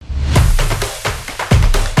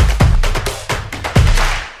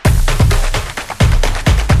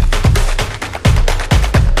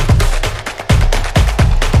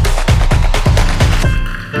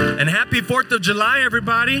of July,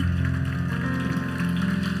 everybody.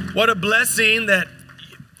 What a blessing that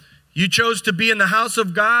you chose to be in the house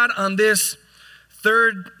of God on this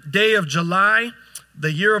third day of July,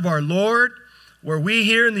 the year of our Lord, where we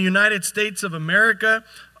here in the United States of America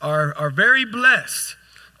are very blessed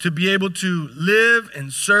to be able to live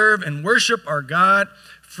and serve and worship our God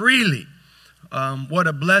freely. What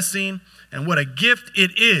a blessing and what a gift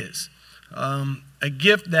it is. A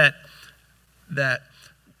gift that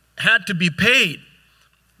had to be paid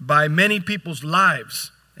by many people's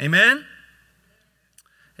lives. Amen?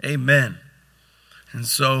 Amen. And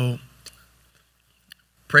so,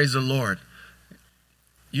 praise the Lord.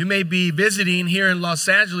 You may be visiting here in Los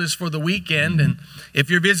Angeles for the weekend, and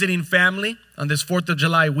if you're visiting family on this 4th of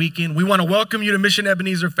July weekend, we want to welcome you to Mission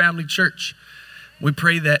Ebenezer Family Church. We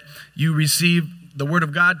pray that you receive the Word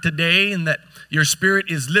of God today and that your spirit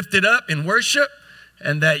is lifted up in worship,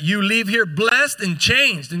 and that you leave here blessed and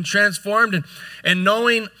changed and transformed and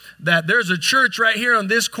knowing that there's a church right here on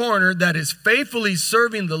this corner that is faithfully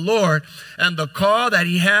serving the Lord and the call that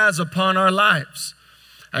He has upon our lives.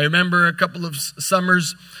 I remember a couple of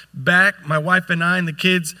summers back, my wife and I and the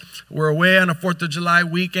kids were away on a 4th of July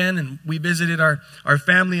weekend, and we visited our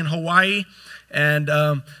family in Hawaii. And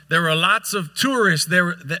there were lots of tourists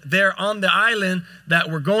there on the island that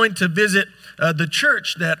were going to visit the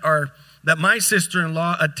church that my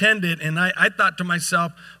sister-in-law attended. And I thought to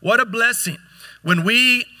myself, what a blessing when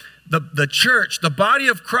the church, the body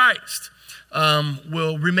of Christ,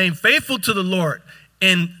 will remain faithful to the Lord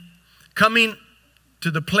in coming to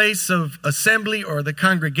the place of assembly or the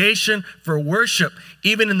congregation for worship,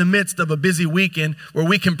 even in the midst of a busy weekend, where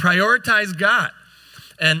we can prioritize God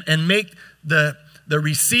and make the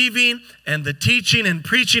receiving and the teaching and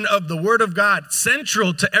preaching of the Word of God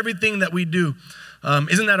central to everything that we do.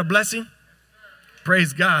 Isn't that a blessing?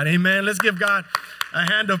 Praise God. Amen. Let's give God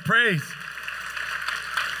a hand of praise.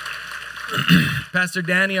 Pastor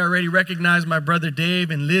Danny already recognized my brother Dave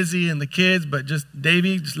and Lizzie and the kids, but just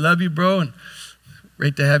Davey, just love you, bro, and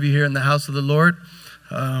great to have you here in the house of the Lord.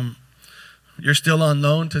 You're still on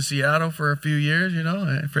loan to Seattle for a few years, you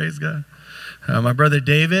know. Praise God. My brother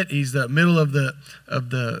David, he's the middle of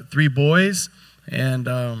the three boys, and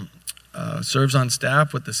serves on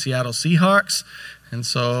staff with the Seattle Seahawks. And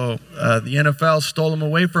so the NFL stole him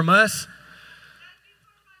away from us.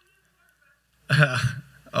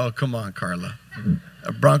 Oh, come on, Carla.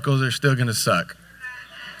 Broncos are still going to suck.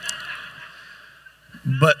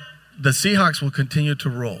 But the Seahawks will continue to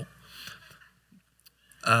roll.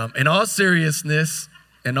 In all seriousness,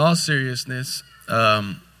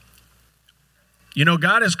 you know,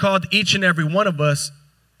 God has called each and every one of us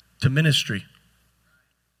to ministry.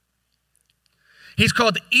 He's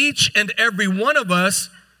called each and every one of us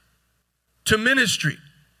to ministry.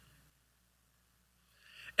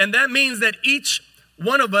 And that means that each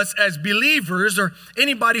one of us as believers, or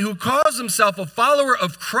anybody who calls himself a follower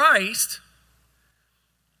of Christ,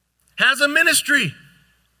 has a ministry.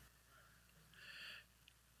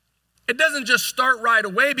 It doesn't just start right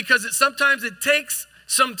away, because sometimes it takes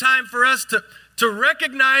some time for us to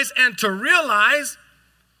recognize and to realize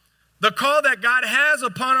the call that God has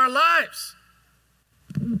upon our lives.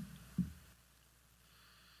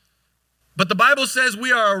 But the Bible says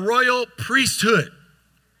we are a royal priesthood.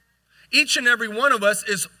 Each and every one of us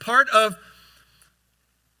is part of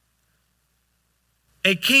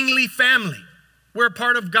a kingly family. We're a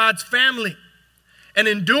part of God's family. And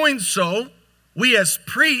in doing so, we as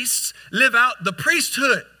priests live out the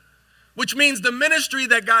priesthood, which means the ministry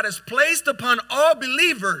that God has placed upon all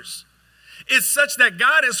believers is such that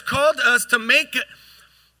God has called us to make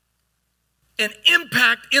an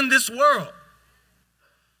impact in this world.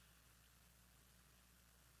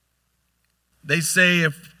 They say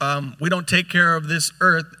if we don't take care of this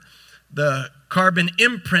earth, the carbon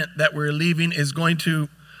imprint that we're leaving is going to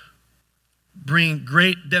bring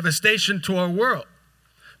great devastation to our world.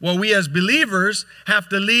 Well, we as believers have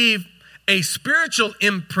to leave a spiritual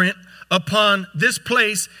imprint upon this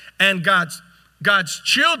place and God's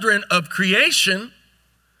children of creation,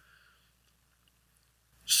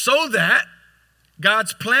 so that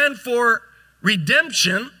God's plan for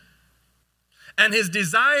redemption and His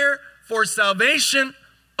desire for salvation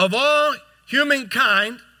of all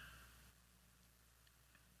humankind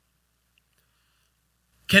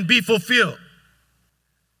can be fulfilled.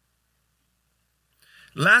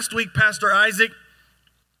 Last week, Pastor Isaac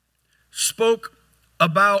spoke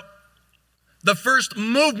about the first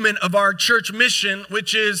movement of our church mission,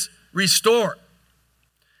 which is restore.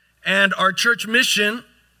 And our church mission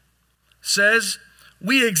says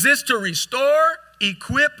we exist to restore,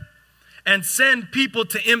 equip, and send people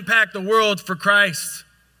to impact the world for Christ.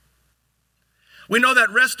 We know that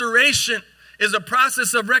restoration is a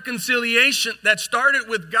process of reconciliation that started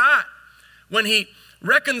with God when he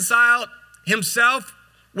reconciled himself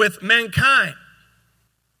with mankind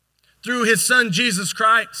through his son, Jesus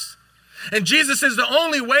Christ. And Jesus is the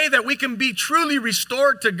only way that we can be truly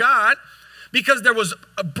restored to God, because there was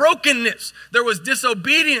a brokenness, there was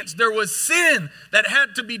disobedience, there was sin that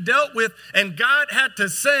had to be dealt with, and God had to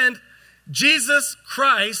send Jesus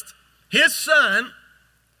Christ, his son,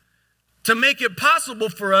 to make it possible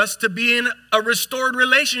for us to be in a restored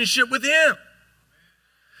relationship with him.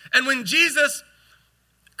 And when Jesus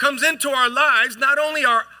comes into our lives, not only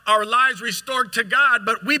are our lives restored to God,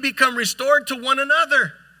 but we become restored to one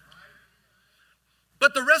another.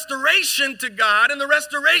 But the restoration to God and the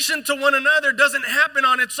restoration to one another doesn't happen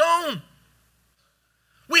on its own.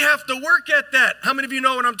 We have to work at that. How many of you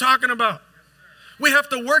know what I'm talking about? We have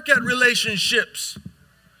to work at relationships.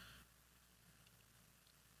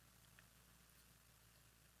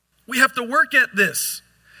 We have to work at this.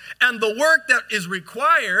 And the work that is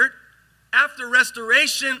required after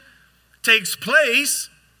restoration takes place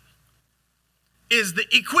is the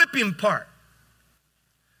equipping part.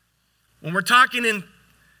 When we're talking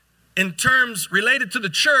in terms related to the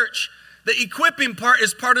church, the equipping part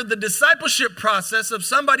is part of the discipleship process of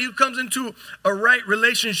somebody who comes into a right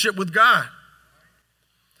relationship with God.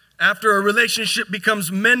 After a relationship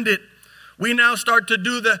becomes mended, we now start to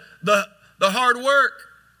do the hard work,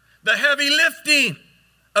 the heavy lifting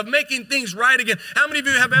of making things right again. How many of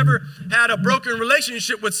you have ever had a broken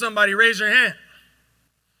relationship with somebody? Raise your hand.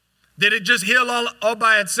 Did it just heal all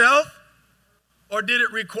by itself? Or did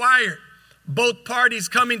it require both parties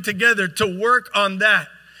coming together to work on that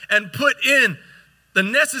and put in the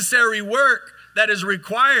necessary work that is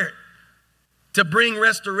required to bring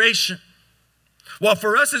restoration? Well,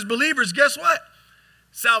 for us as believers, guess what?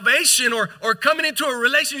 Salvation or coming into a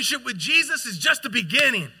relationship with Jesus is just the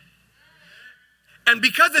beginning. And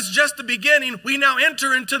because it's just the beginning, we now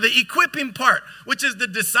enter into the equipping part, which is the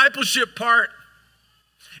discipleship part.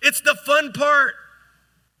 It's the fun part.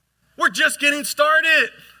 We're just getting started.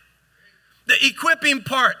 The equipping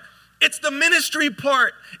part. It's the ministry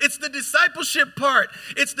part. It's the discipleship part.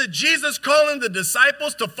 It's the Jesus calling the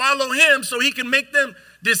disciples to follow him so he can make them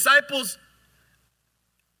disciples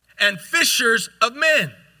and fishers of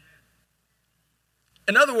men.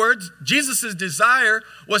 In other words, Jesus' desire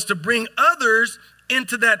was to bring others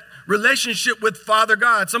into that relationship with Father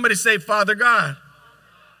God. Somebody say, Father God.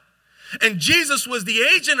 And Jesus was the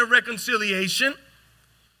agent of reconciliation.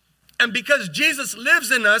 And because Jesus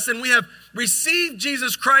lives in us and we have received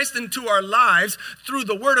Jesus Christ into our lives through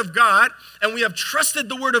the Word of God, and we have trusted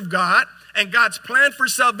the Word of God and God's plan for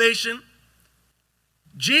salvation,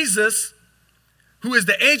 Jesus, who is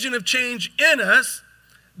the agent of change in us,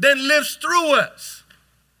 then lives through us.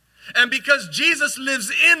 And because Jesus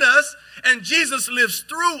lives in us and Jesus lives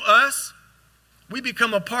through us, we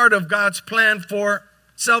become a part of God's plan for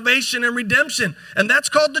salvation and redemption. And that's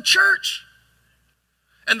called the church.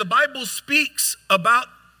 And the Bible speaks about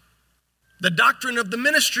the doctrine of the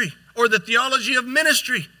ministry or the theology of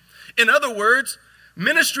ministry. In other words,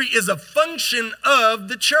 ministry is a function of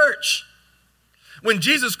the church. When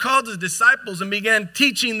Jesus called his disciples and began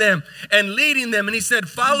teaching them and leading them, and he said,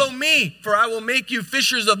 "Follow me, for I will make you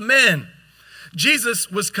fishers of men." Jesus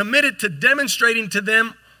was committed to demonstrating to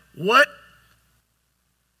them what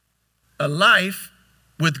a life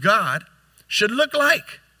with God should look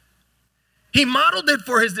like. He modeled it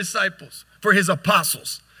for his disciples, for his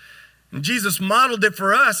apostles. And Jesus modeled it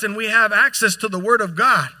for us, and we have access to the Word of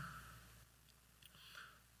God.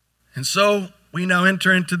 And so we now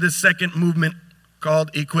enter into this second movement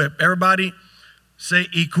called equip. Everybody say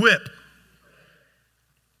equip.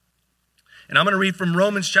 And I'm going to read from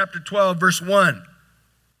Romans chapter 12, verse 1.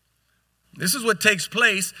 This is what takes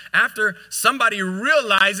place after somebody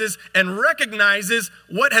realizes and recognizes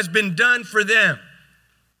what has been done for them.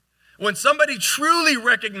 When somebody truly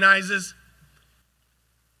recognizes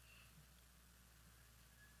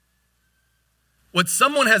what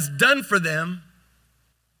someone has done for them,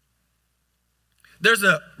 there's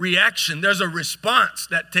a reaction, there's a response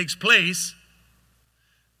that takes place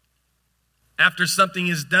after something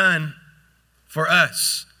is done for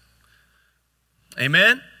us.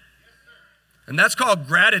 Amen? And that's called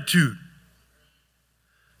gratitude.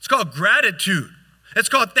 It's called gratitude. It's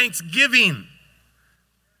called thanksgiving.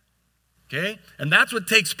 Okay? And that's what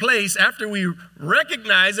takes place after we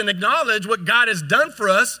recognize and acknowledge what God has done for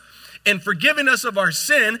us in forgiving us of our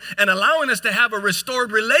sin and allowing us to have a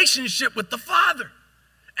restored relationship with the Father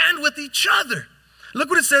and with each other. Look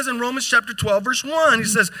what it says in Romans chapter 12, verse 1. He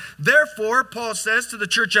says, "Therefore," Paul says to the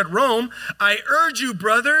church at Rome, "I urge you,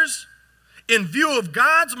 brothers, in view of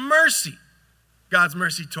God's mercy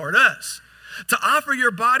toward us, to offer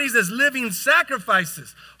your bodies as living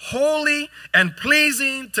sacrifices, holy and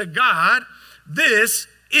pleasing to God. This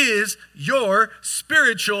is your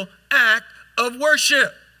spiritual act of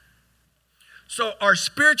worship. So our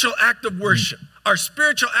spiritual act of worship, our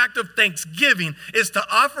spiritual act of thanksgiving is to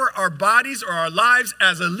offer our bodies or our lives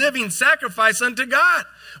as a living sacrifice unto God,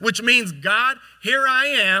 which means, God, here I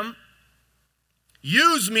am.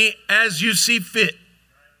 Use me as you see fit.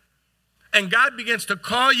 And God begins to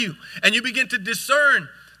call you, and you begin to discern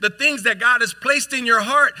the things that God has placed in your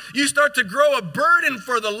heart. You start to grow a burden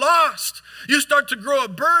for the lost. You start to grow a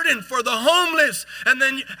burden for the homeless. And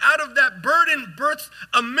then out of that burden births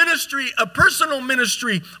a ministry, a personal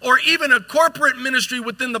ministry, or even a corporate ministry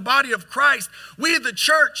within the body of Christ. We, the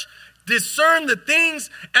church, discern the things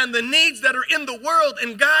and the needs that are in the world,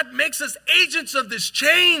 and God makes us agents of this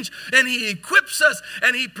change, and he equips us,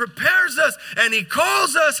 and he prepares us, and he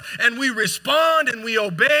calls us, and we respond, and we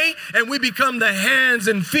obey, and we become the hands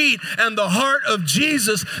and feet and the heart of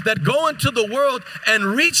Jesus that go into the world and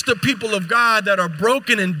reach the people of God that are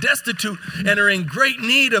broken and destitute and are in great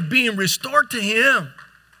need of being restored to him.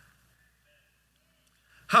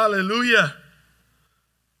 Hallelujah.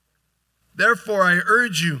 Therefore, I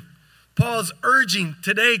urge you, Paul's urging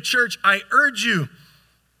today, church, I urge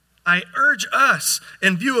us,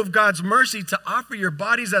 in view of God's mercy, to offer your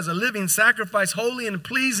bodies as a living sacrifice, holy and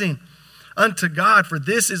pleasing unto God, for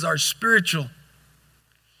this is our spiritual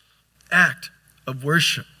act of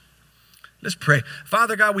worship. Let's pray.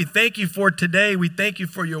 Father God, we thank you for today. We thank you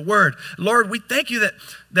for your word. Lord, we thank you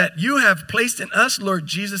that you have placed in us, Lord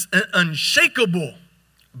Jesus, an unshakable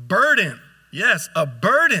burden. Yes, a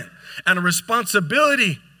burden and a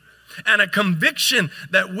responsibility and a conviction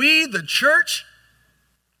that we, the church,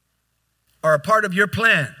 are a part of your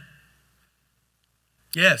plan.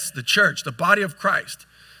 Yes, the church, the body of Christ,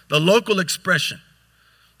 the local expression,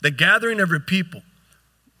 the gathering of your people,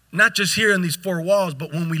 not just here in these four walls,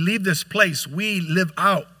 but when we leave this place, we live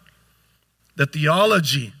out the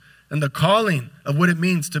theology and the calling of what it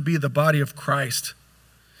means to be the body of Christ.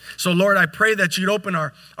 So, Lord, I pray that you'd open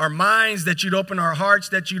our minds, that you'd open our hearts,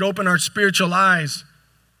 that you'd open our spiritual eyes,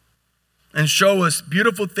 and show us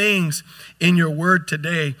beautiful things in your word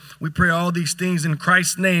today. We pray all these things in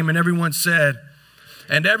Christ's name. And everyone said,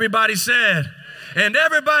 and everybody said, and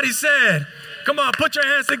everybody said, come on, put your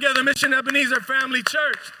hands together, Mission Ebenezer Family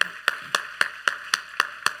Church.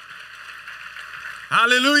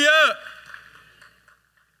 Hallelujah.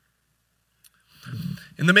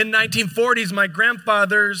 In the mid-1940s, my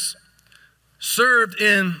grandfathers served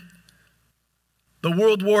in the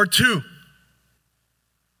World War II.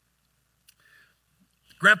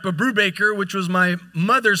 Grandpa Brubaker, which was my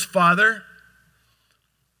mother's father,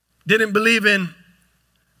 didn't believe in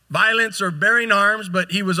violence or bearing arms,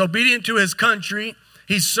 but he was obedient to his country.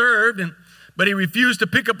 He served, but he refused to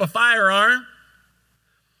pick up a firearm.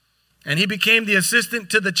 And he became the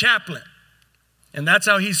assistant to the chaplain. And that's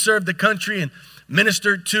how he served the country and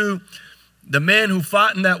ministered to the men who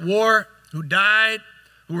fought in that war, who died,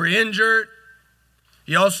 who were injured.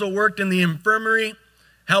 He also worked in the infirmary,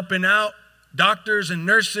 helping out doctors and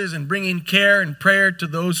nurses and bringing care and prayer to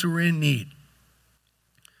those who were in need.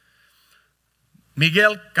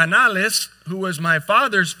 Miguel Canales, who was my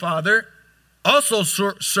father's father, also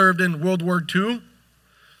served in World War II,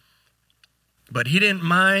 but he didn't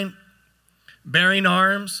mind bearing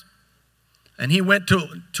arms, and he went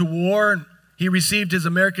to war. He received his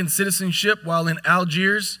American citizenship while in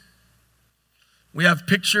Algiers. We have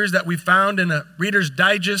pictures that we found in a Reader's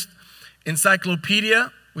Digest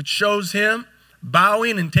encyclopedia, which shows him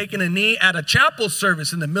bowing and taking a knee at a chapel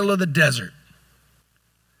service in the middle of the desert.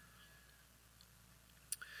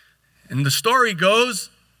 And the story goes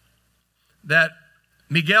that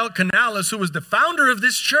Miguel Canales, who was the founder of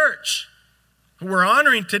this church, who we're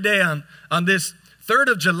honoring today on this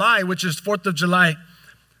 3rd of July, which is 4th of July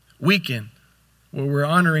weekend, where we're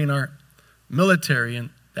honoring our military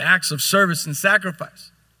and the acts of service and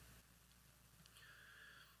sacrifice.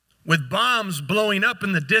 With bombs blowing up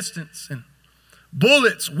in the distance and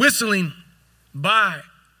bullets whistling by,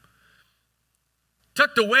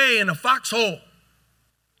 tucked away in a foxhole,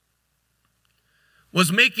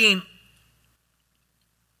 was making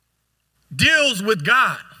deals with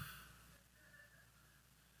God,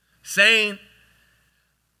 saying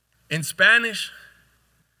in Spanish,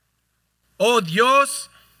 "Oh Dios,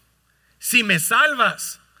 si me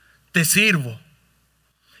salvas, te sirvo.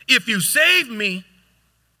 If you save me,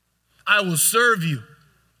 I will serve you."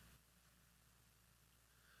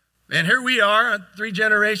 And here we are, 4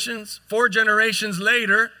 generations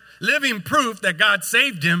later, living proof that God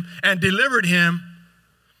saved him and delivered him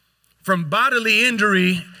from bodily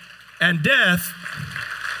injury and death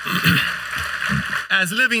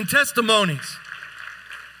as living testimonies.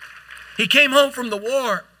 He came home from the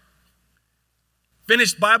war,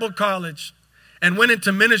 finished Bible college, and went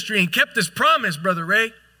into ministry and kept his promise, Brother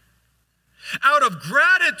Ray. Out of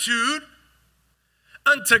gratitude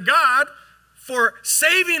unto God for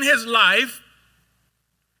saving his life,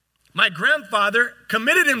 my grandfather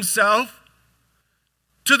committed himself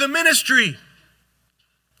to the ministry.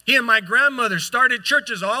 He and my grandmother started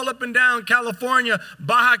churches all up and down California,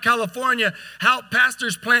 Baja California, helped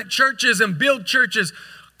pastors plant churches and build churches.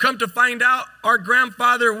 Come to find out, our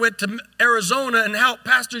grandfather went to Arizona and helped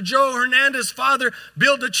Pastor Joe Hernandez's father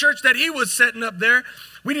build a church that he was setting up there.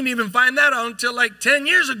 We didn't even find that out until like 10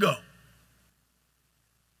 years ago.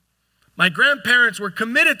 My grandparents were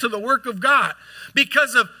committed to the work of God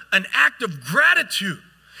because of an act of gratitude.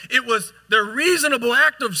 It was their reasonable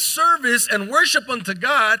act of service and worship unto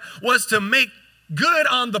God was to make good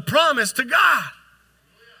on the promise to God.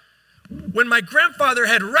 When my grandfather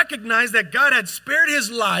had recognized that God had spared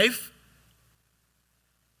his life,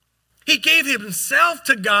 he gave himself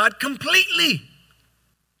to God completely.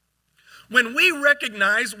 When we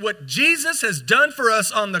recognize what Jesus has done for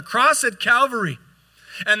us on the cross at Calvary,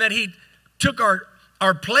 and that he took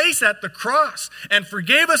our place at the cross and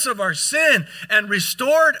forgave us of our sin and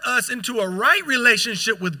restored us into a right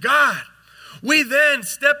relationship with God, we then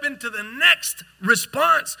step into the next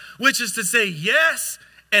response, which is to say yes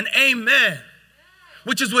and amen,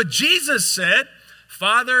 which is what Jesus said.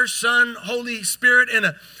 Father, Son, Holy Spirit in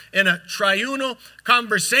a triunal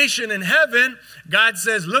conversation in heaven. God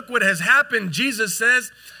says, look what has happened. Jesus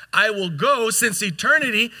says, I will go. Since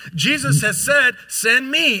eternity, Jesus has said, send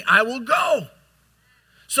me, I will go.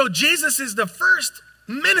 So Jesus is the first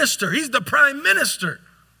minister. He's the prime minister.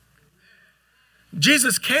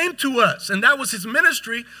 Jesus came to us, and that was his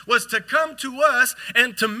ministry, was to come to us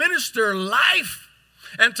and to minister life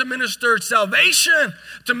and to minister salvation,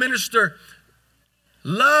 to minister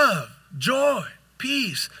love, joy,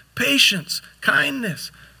 peace, patience,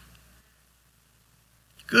 kindness,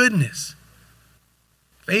 goodness,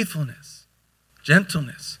 faithfulness,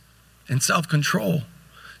 gentleness, and self-control.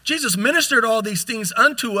 Jesus ministered all these things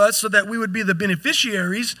unto us so that we would be the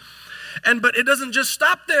beneficiaries. But it doesn't just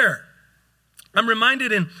stop there. I'm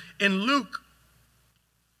reminded in Luke,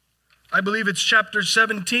 I believe it's chapter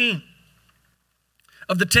 17,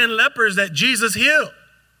 of the 10 lepers that Jesus healed.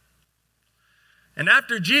 And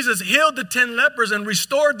after Jesus healed the 10 lepers and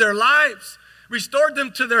restored their lives, restored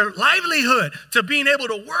them to their livelihood, to being able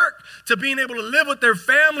to work, to being able to live with their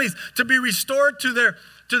families, to be restored to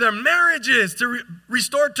their marriages, to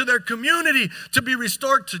restored to their community, to be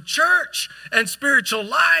restored to church and spiritual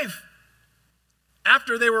life.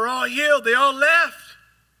 After they were all healed, they all left.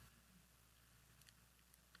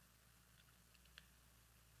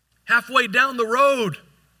 Halfway down the road,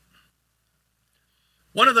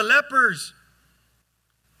 one of the lepers,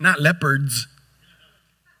 not leopards,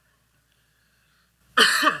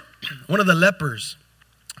 one of the lepers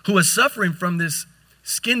who was suffering from this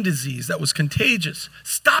skin disease that was contagious,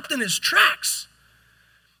 stopped in his tracks.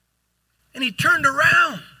 And he turned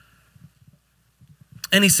around.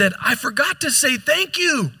 And he said, I forgot to say thank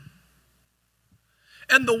you.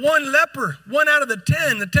 And the one leper, 1 out of the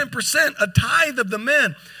 10, the 10%, a tithe of the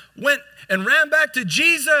men, went and ran back to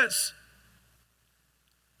Jesus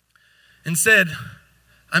and said,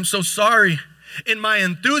 I'm so sorry. In my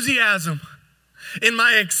enthusiasm, in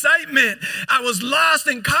my excitement, I was lost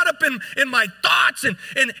and caught up in my thoughts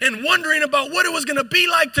and wondering about what it was going to be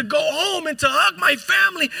like to go home and to hug my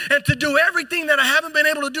family and to do everything that I haven't been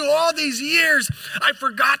able to do all these years. I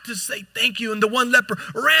forgot to say thank you. And the one leper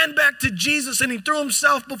ran back to Jesus and he threw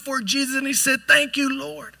himself before Jesus and he said, thank you,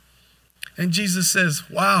 Lord. And Jesus says,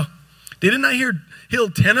 wow, didn't I heal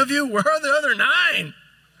 10 of you? Where are the other 9?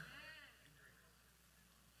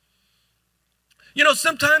 You know,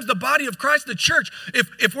 sometimes the body of Christ, the church,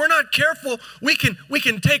 if we're not careful, we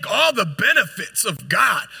can take all the benefits of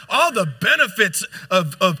God, all the benefits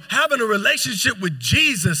of having a relationship with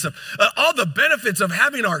Jesus, all the benefits of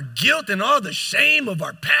having our guilt and all the shame of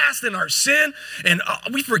our past and our sin, and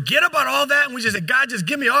we forget about all that, and we just say, God, just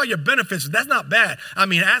give me all your benefits. That's not bad. I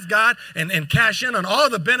mean, ask God and cash in on all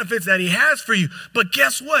the benefits that he has for you. But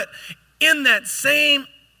guess what? In that same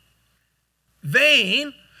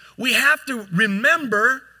vein, we have to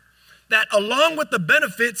remember that along with the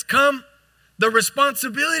benefits come the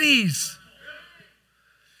responsibilities.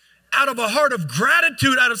 Out of a heart of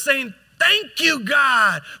gratitude, out of saying, Thank you,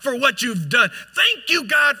 God, for what you've done. Thank you,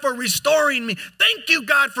 God, for restoring me. Thank you,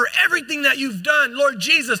 God, for everything that you've done. Lord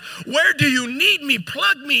Jesus, where do you need me?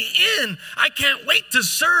 Plug me in. I can't wait to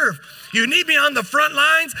serve. You need me on the front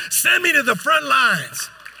lines? Send me to the front lines.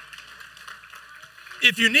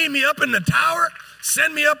 If you need me up in the tower,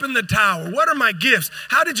 send me up in the tower. What are my gifts?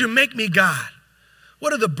 How did you make me, God?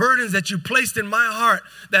 What are the burdens that you placed in my heart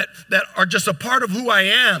that are just a part of who I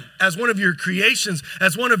am as one of your creations,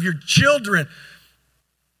 as one of your children?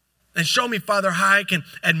 And show me, Father, how I can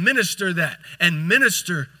administer that and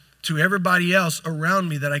minister to everybody else around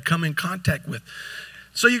me that I come in contact with.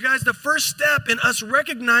 So you guys, the first step in us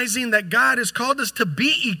recognizing that God has called us to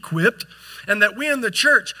be equipped and that we in the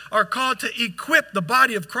church are called to equip the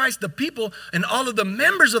body of Christ, the people and all of the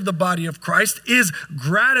members of the body of Christ, is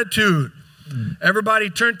gratitude. Everybody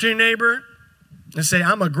turn to your neighbor and say,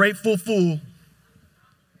 I'm a grateful fool.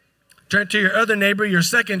 Turn to your other neighbor, your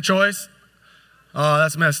second choice. Oh,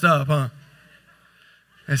 that's messed up, huh?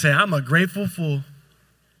 And say, I'm a grateful fool.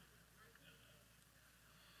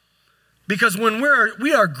 Because when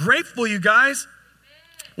we are grateful, you guys,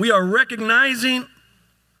 we are recognizing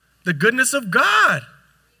the goodness of God.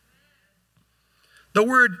 The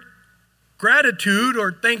word gratitude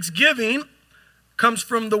or thanksgiving comes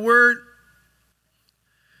from the word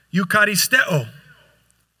Eucharisteo,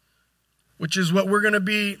 which is what we're going to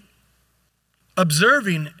be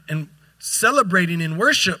observing and celebrating in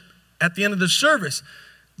worship at the end of the service.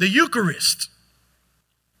 The Eucharist.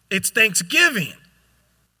 It's thanksgiving.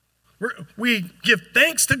 We give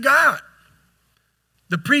thanks to God.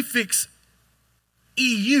 The prefix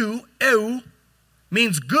eu,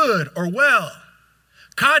 means good or well.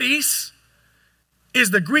 Charis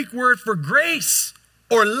is the Greek word for grace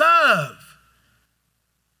or love.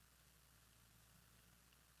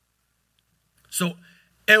 So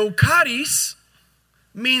eucharis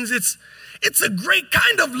means it's a great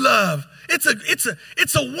kind of love. It's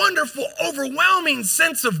a wonderful, overwhelming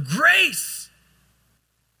sense of grace.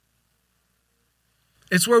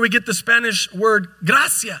 It's where we get the Spanish word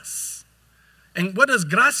gracias. And what does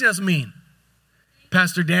gracias mean?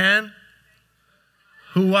 Pastor Dan,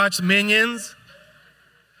 who watched Minions?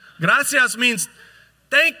 Gracias means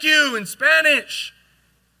thank you in Spanish.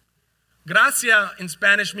 Gracia in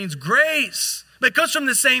Spanish means grace. But it comes from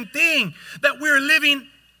the same thing, that we're living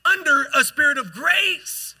under a spirit of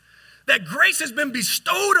grace. That grace has been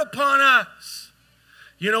bestowed upon us.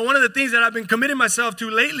 You know, one of the things that I've been committing myself to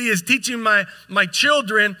lately is teaching my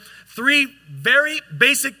children 3 very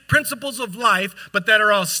basic principles of life, but that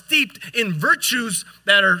are all steeped in virtues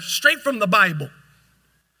that are straight from the Bible.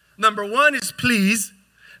 Number 1 is please.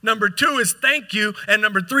 Number 2 is thank you. And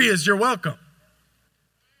number 3 is you're welcome.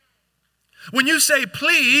 When you say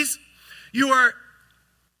please, you are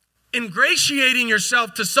ingratiating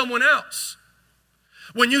yourself to someone else.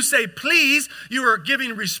 When you say please, you are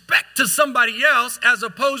giving respect to somebody else as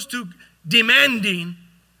opposed to demanding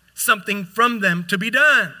something from them to be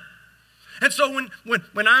done. And so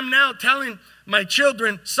when I'm now telling my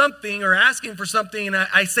children something or asking for something and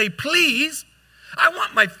I say please, I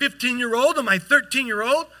want my 15-year-old or my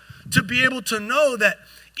 13-year-old to be able to know that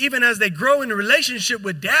even as they grow in a relationship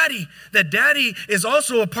with daddy, that daddy is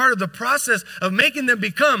also a part of the process of making them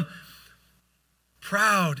become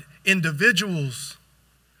proud individuals,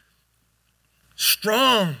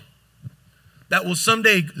 strong, that will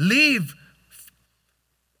someday leave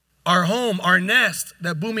our home, our nest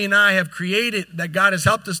that Bumi and I have created, that God has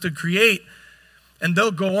helped us to create, and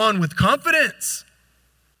they'll go on with confidence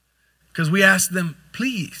because we ask them,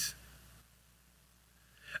 please.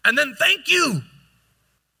 And then thank you.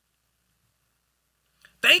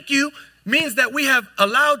 Thank you means that we have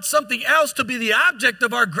allowed something else to be the object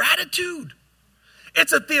of our gratitude.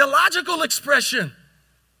 It's a theological expression.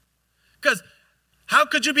 Because how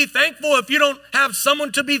could you be thankful if you don't have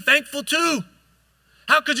someone to be thankful to?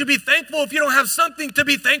 How could you be thankful if you don't have something to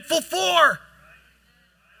be thankful for?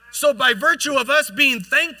 So by virtue of us being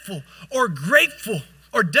thankful or grateful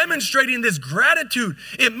or demonstrating this gratitude,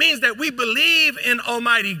 it means that we believe in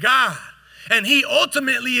Almighty God. And He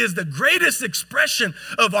ultimately is the greatest expression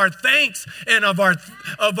of our thanks and of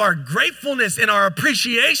our gratefulness and our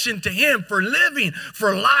appreciation to Him for living,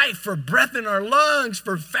 for life, for breath in our lungs,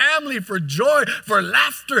 for family, for joy, for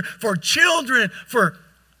laughter, for children, for...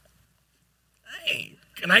 Hey,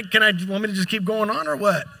 can I want me to just keep going on or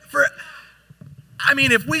what?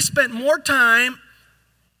 If we spent more time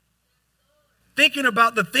thinking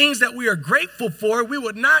about the things that we are grateful for, we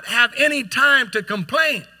would not have any time to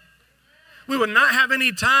complain. We would not have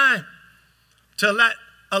any time to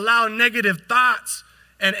allow negative thoughts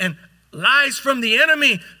and lies from the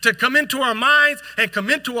enemy to come into our minds and come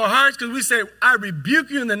into our hearts, because we say, I rebuke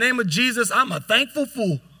you in the name of Jesus. I'm a thankful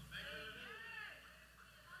fool.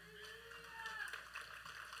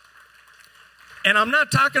 And I'm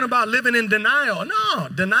not talking about living in denial. No,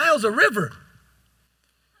 denial's a river.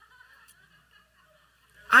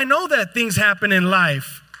 I know that things happen in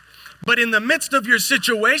life. But in the midst of your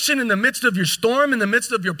situation, in the midst of your storm, in the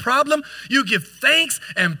midst of your problem, you give thanks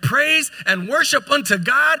and praise and worship unto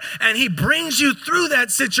God, and He brings you through that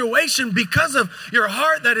situation because of your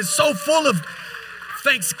heart that is so full of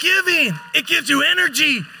thanksgiving. It gives you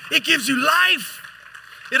energy. It gives you life.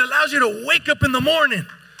 It allows you to wake up in the morning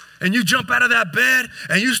and you jump out of that bed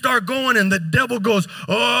and you start going, and the devil goes,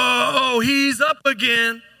 oh, he's up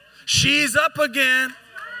again. She's up again.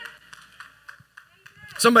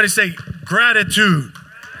 Somebody say gratitude.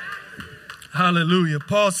 Hallelujah.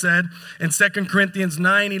 Paul said in 2 Corinthians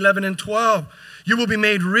 9, 11, and 12, you will be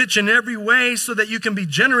made rich in every way so that you can be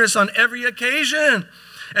generous on every occasion.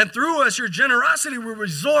 And through us, your generosity will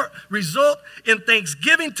result in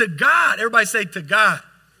thanksgiving to God. Everybody say to God.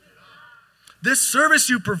 This service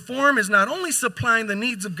you perform is not only supplying the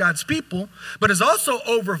needs of God's people, but is also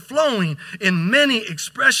overflowing in many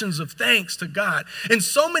expressions of thanks to God. And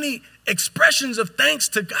so many expressions of thanks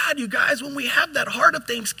to God, you guys, when we have that heart of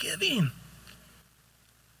thanksgiving.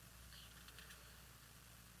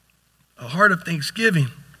 A heart of thanksgiving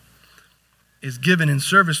is given in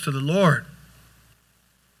service to the Lord.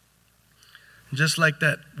 Just like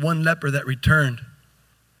that one leper that returned.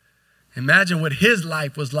 Imagine what his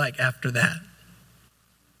life was like after that.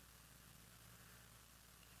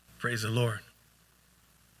 Praise the Lord.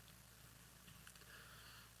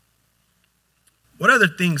 What other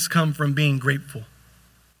things come from being grateful?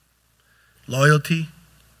 Loyalty,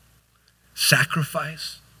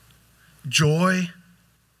 sacrifice, joy,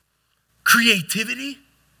 creativity.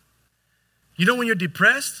 You know, when you're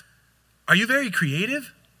depressed, are you very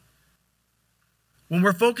creative? When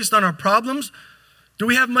we're focused on our problems, do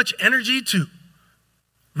we have much energy to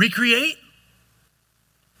recreate?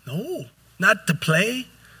 No, not to play.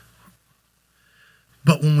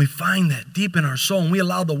 But when we find that deep in our soul and we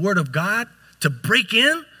allow the Word of God to break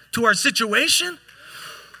in to our situation,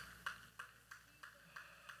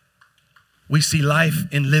 we see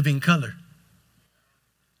life in living color.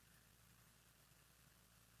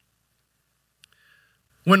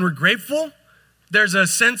 When we're grateful, there's a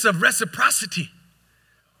sense of reciprocity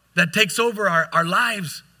that takes over our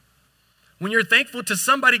lives. When you're thankful to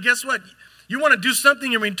somebody, guess what? You want to do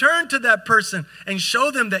something in return to that person and show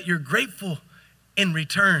them that you're grateful in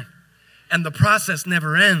return. And the process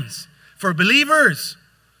never ends. For believers,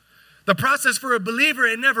 the process for a believer,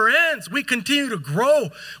 it never ends. We continue to grow.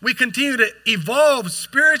 We continue to evolve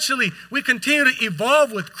spiritually. We continue to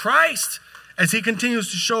evolve with Christ as He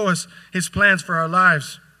continues to show us His plans for our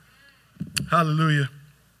lives. Hallelujah.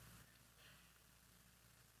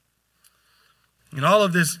 And all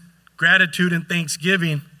of this gratitude and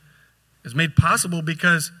thanksgiving is made possible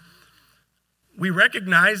because we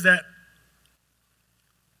recognize that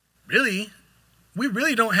we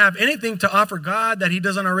really don't have anything to offer God that He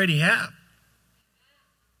doesn't already have.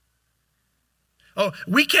 Oh,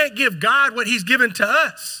 we can't give God what He's given to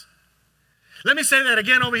us. Let me say that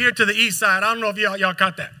again over here to the east side. I don't know if y'all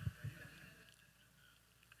caught that.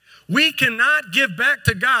 We cannot give back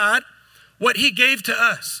to God what He gave to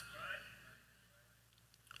us.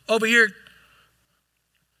 Over here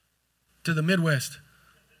to the Midwest.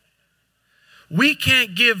 We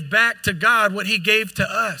can't give back to God what He gave to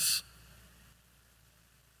us.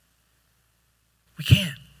 We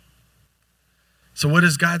can't. So what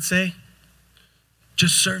does God say?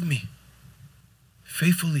 Just serve me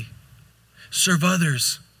faithfully. Serve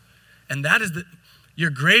others. And that is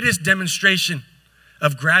your greatest demonstration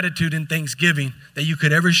of gratitude and thanksgiving that you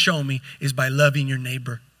could ever show me is by loving your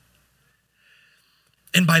neighbor.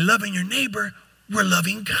 And by loving your neighbor, we're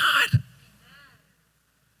loving God.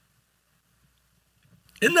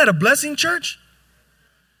 Isn't that a blessing, church?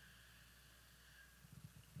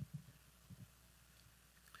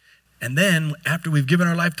 And then after we've given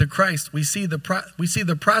our life to Christ, we see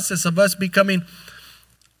the process of us becoming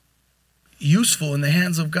useful in the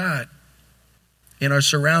hands of God in our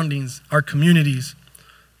surroundings, our communities,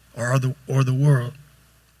 or the world.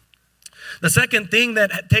 The second thing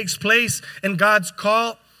that takes place in God's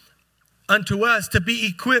call unto us to be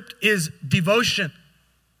equipped is devotion.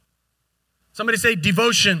 Somebody say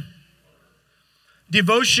devotion.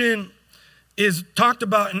 Devotion is talked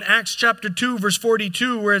about in Acts chapter 2, verse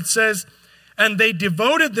 42, where it says, and they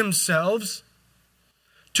devoted themselves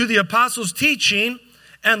to the apostles' teaching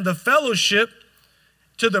and the fellowship,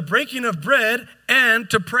 to the breaking of bread and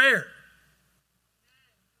to prayer.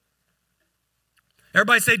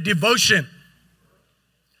 Everybody say devotion.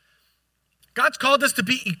 God's called us to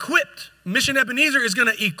be equipped. Mission Ebenezer is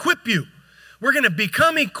going to equip you. We're going to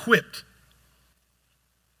become equipped.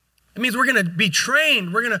 It means we're going to be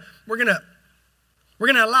trained. We're going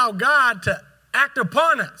to allow God to act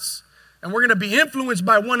upon us. And we're going to be influenced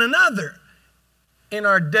by one another in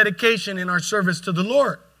our dedication, in our service to the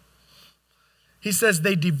Lord. He says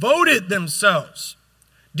they devoted themselves.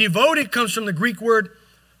 Devoted comes from the Greek word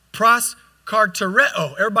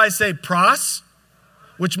proskartereo. Everybody say pros,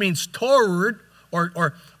 which means toward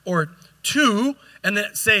or to, and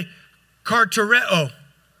then say kartereo.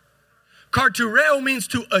 Kartereo means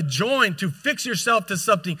to adjoin, to fix yourself to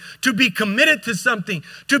something, to be committed to something,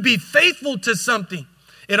 to be faithful to something.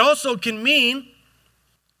 It also can mean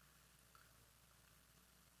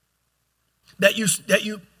that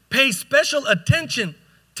you pay special attention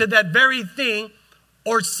to that very thing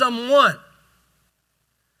or someone.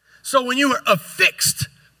 So when you are affixed,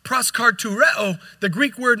 proskartereo, the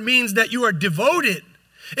Greek word means that you are devoted.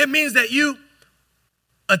 It means that you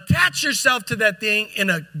attach yourself to that thing in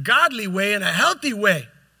a godly way, in a healthy way.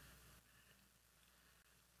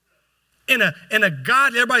 In a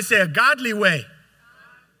godly, everybody say a godly way.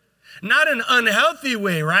 Not an unhealthy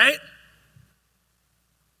way, right?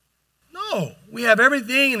 No, we have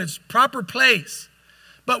everything in its proper place.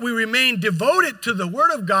 But we remain devoted to the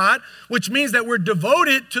Word of God, which means that we're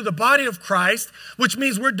devoted to the body of Christ, which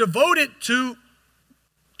means we're devoted to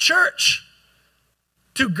church,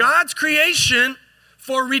 to God's creation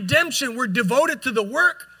for redemption. We're devoted to the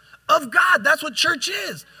work of God. That's what church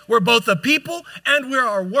is. We're both a people and we're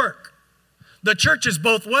our work. The church is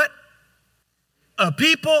both what? A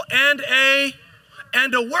people and a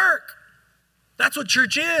work. That's what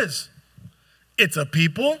church is. It's a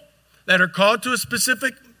people that are called to a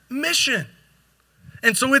specific mission.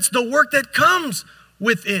 And so it's the work that comes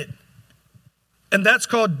with it. And that's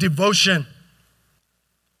called devotion.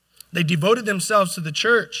 They devoted themselves to the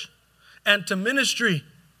church and to ministry.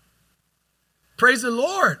 Praise the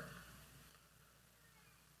Lord.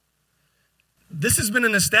 This has been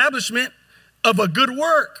an establishment of a good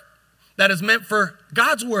work that is meant for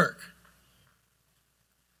God's work.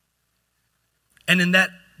 And in that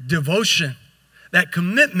devotion, that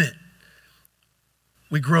commitment,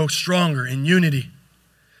 we grow stronger in unity.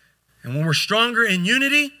 And when we're stronger in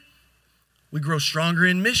unity, we grow stronger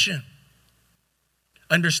in mission.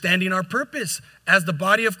 Understanding our purpose as the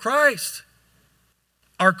body of Christ.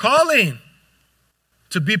 Our calling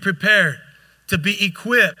to be prepared, to be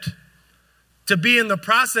equipped, to be in the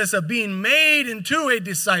process of being made into a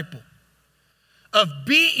disciple. Of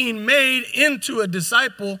being made into a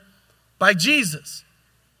disciple by Jesus.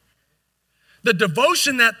 The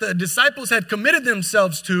devotion that the disciples had committed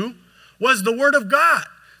themselves to was the Word of God,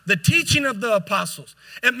 the teaching of the apostles.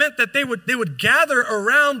 It meant that they would gather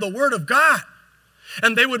around the Word of God,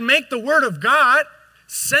 and they would make the Word of God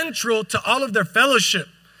central to all of their fellowship,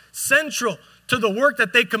 central to the work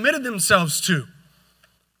that they committed themselves to.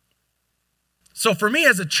 So for me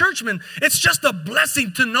as a churchman, it's just a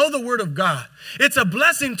blessing to know the Word of God. It's a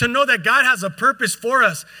blessing to know that God has a purpose for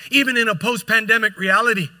us, even in a post-pandemic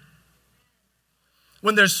reality.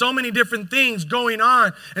 When there's so many different things going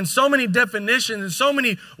on and so many definitions and so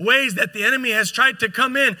many ways that the enemy has tried to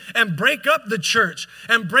come in and break up the church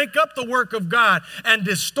and break up the work of God and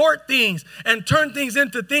distort things and turn things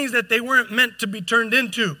into things that they weren't meant to be turned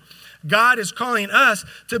into. God is calling us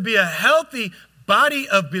to be a healthy body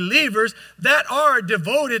of believers that are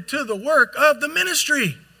devoted to the work of the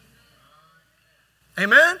ministry.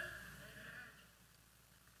 Amen?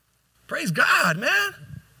 Praise God, man.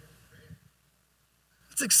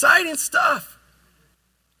 It's exciting stuff.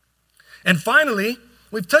 And finally,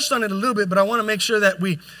 we've touched on it a little bit, but I want to make sure that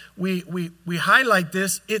we highlight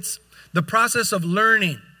this. It's the process of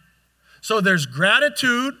learning. So there's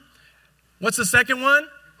gratitude. What's the second one?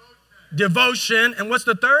 Devotion. And what's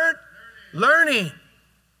the third? Learning.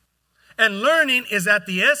 And learning is at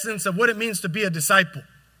the essence of what it means to be a disciple.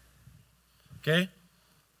 Okay?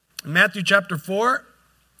 In Matthew chapter 4,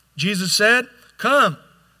 Jesus said, "Come,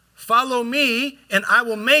 follow me, and I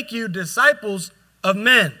will make you disciples of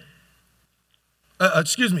men." I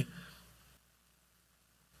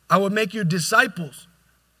will make you disciples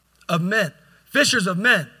of men, fishers of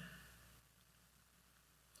men.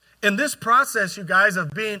 In this process, you guys,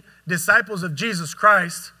 of being disciples of Jesus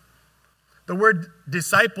Christ, the word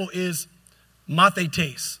disciple is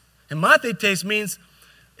mathetes. And mathetes means,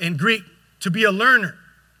 in Greek, to be a learner.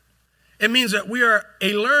 It means that we are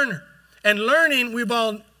a learner. And learning, we've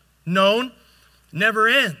all known, never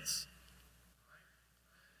ends.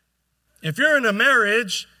 If you're in a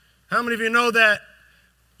marriage, how many of you know that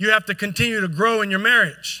you have to continue to grow in your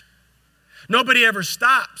marriage. Nobody ever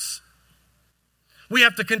stops. We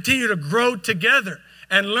have to continue to grow together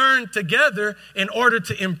and learn together in order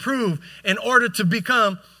to improve, in order to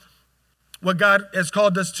become what God has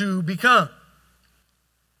called us to become.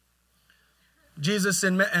 Jesus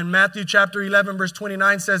in Matthew chapter 11, verse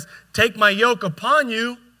 29 says, "Take my yoke upon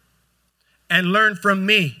you and learn from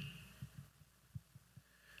me."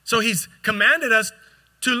 So he's commanded us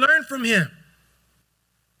to learn from him.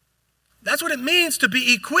 That's what it means to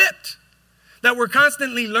be equipped, that we're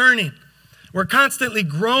constantly learning. We're constantly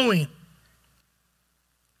growing.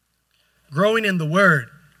 Growing in the Word.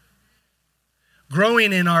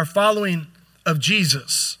 Growing in our following of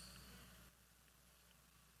Jesus.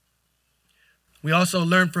 We also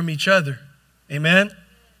learn from each other. Amen?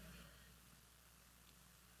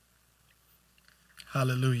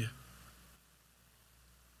 Hallelujah.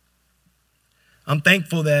 I'm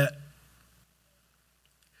thankful that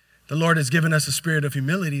the Lord has given us a spirit of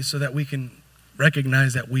humility so that we can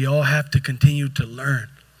recognize that we all have to continue to learn.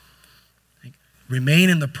 Remain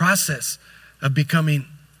in the process of becoming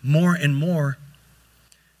more and more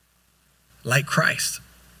like Christ.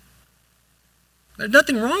 There's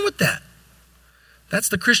nothing wrong with that. That's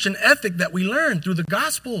the Christian ethic that we learn through the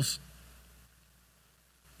Gospels.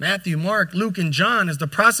 Matthew, Mark, Luke, and John is the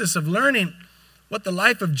process of learning what the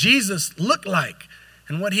life of Jesus looked like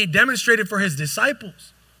and what he demonstrated for his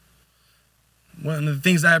disciples. One of the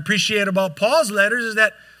things I appreciate about Paul's letters is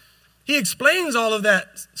that he explains all of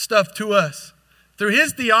that stuff to us through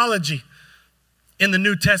his theology in the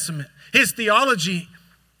New Testament, his theology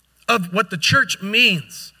of what the church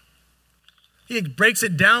means. He breaks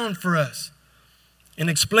it down for us and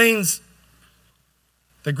explains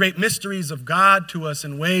the great mysteries of God to us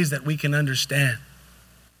in ways that we can understand.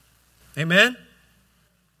 Amen?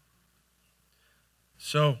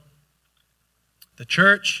 So, the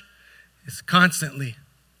church is constantly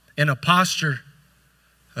in a posture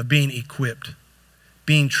of being equipped,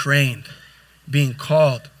 being trained, being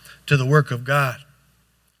called to the work of God.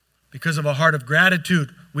 Because of a heart of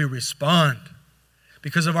gratitude, we respond.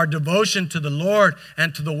 Because of our devotion to the Lord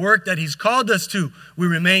and to the work that he's called us to, we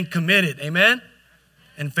remain committed. Amen?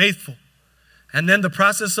 And faithful. And then the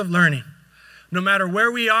process of learning. No matter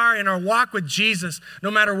where we are in our walk with Jesus, no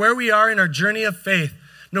matter where we are in our journey of faith,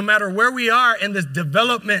 no matter where we are in this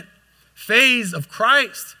development phase of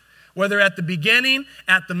Christ, whether at the beginning,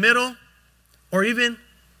 at the middle, or even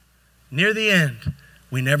near the end,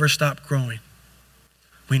 we never stop growing.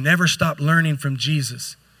 We never stop learning from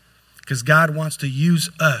Jesus, because God wants to use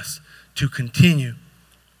us to continue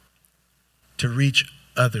to reach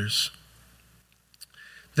others.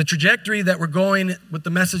 The trajectory that we're going with the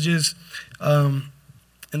messages in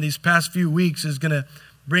these past few weeks is going to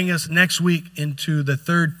bring us next week into the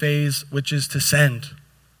third phase, which is to send.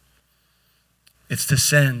 It's to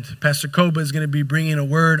send. Pastor Koba is going to be bringing a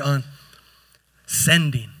word on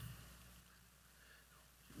sending.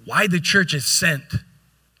 Why the church is sent.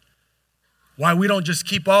 Why we don't just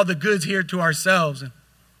keep all the goods here to ourselves and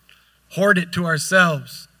hoard it to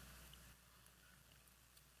ourselves.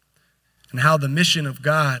 And how the mission of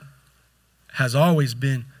God has always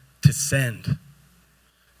been to send.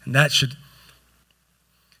 And that should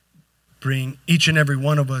bring each and every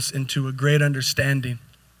one of us into a great understanding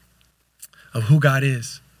of who God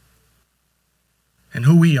is and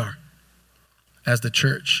who we are as the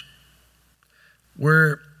church.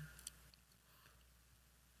 We're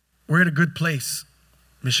at a good place,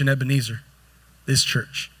 Mission Ebenezer, this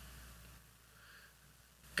church.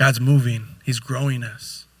 God's moving. He's growing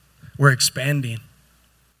us. We're expanding.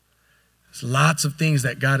 There's lots of things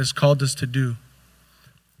that God has called us to do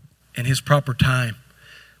in his proper time.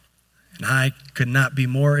 And I could not be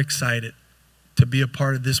more excited to be a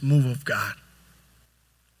part of this move of God.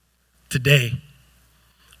 Today,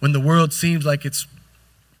 when the world seems like it's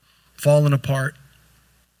falling apart,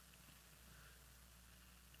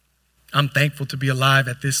 I'm thankful to be alive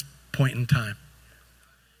at this point in time.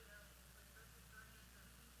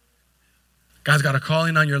 God's got a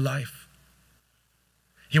calling on your life.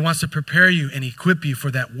 He wants to prepare you and equip you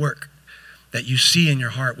for that work that you see in your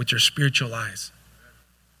heart with your spiritual eyes.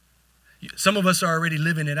 Some of us are already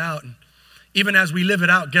living it out. And even as we live it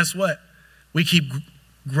out, guess what? We keep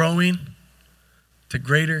growing to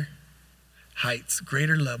greater heights,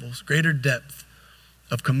 greater levels, greater depth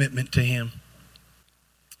of commitment to him.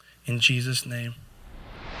 In Jesus' name.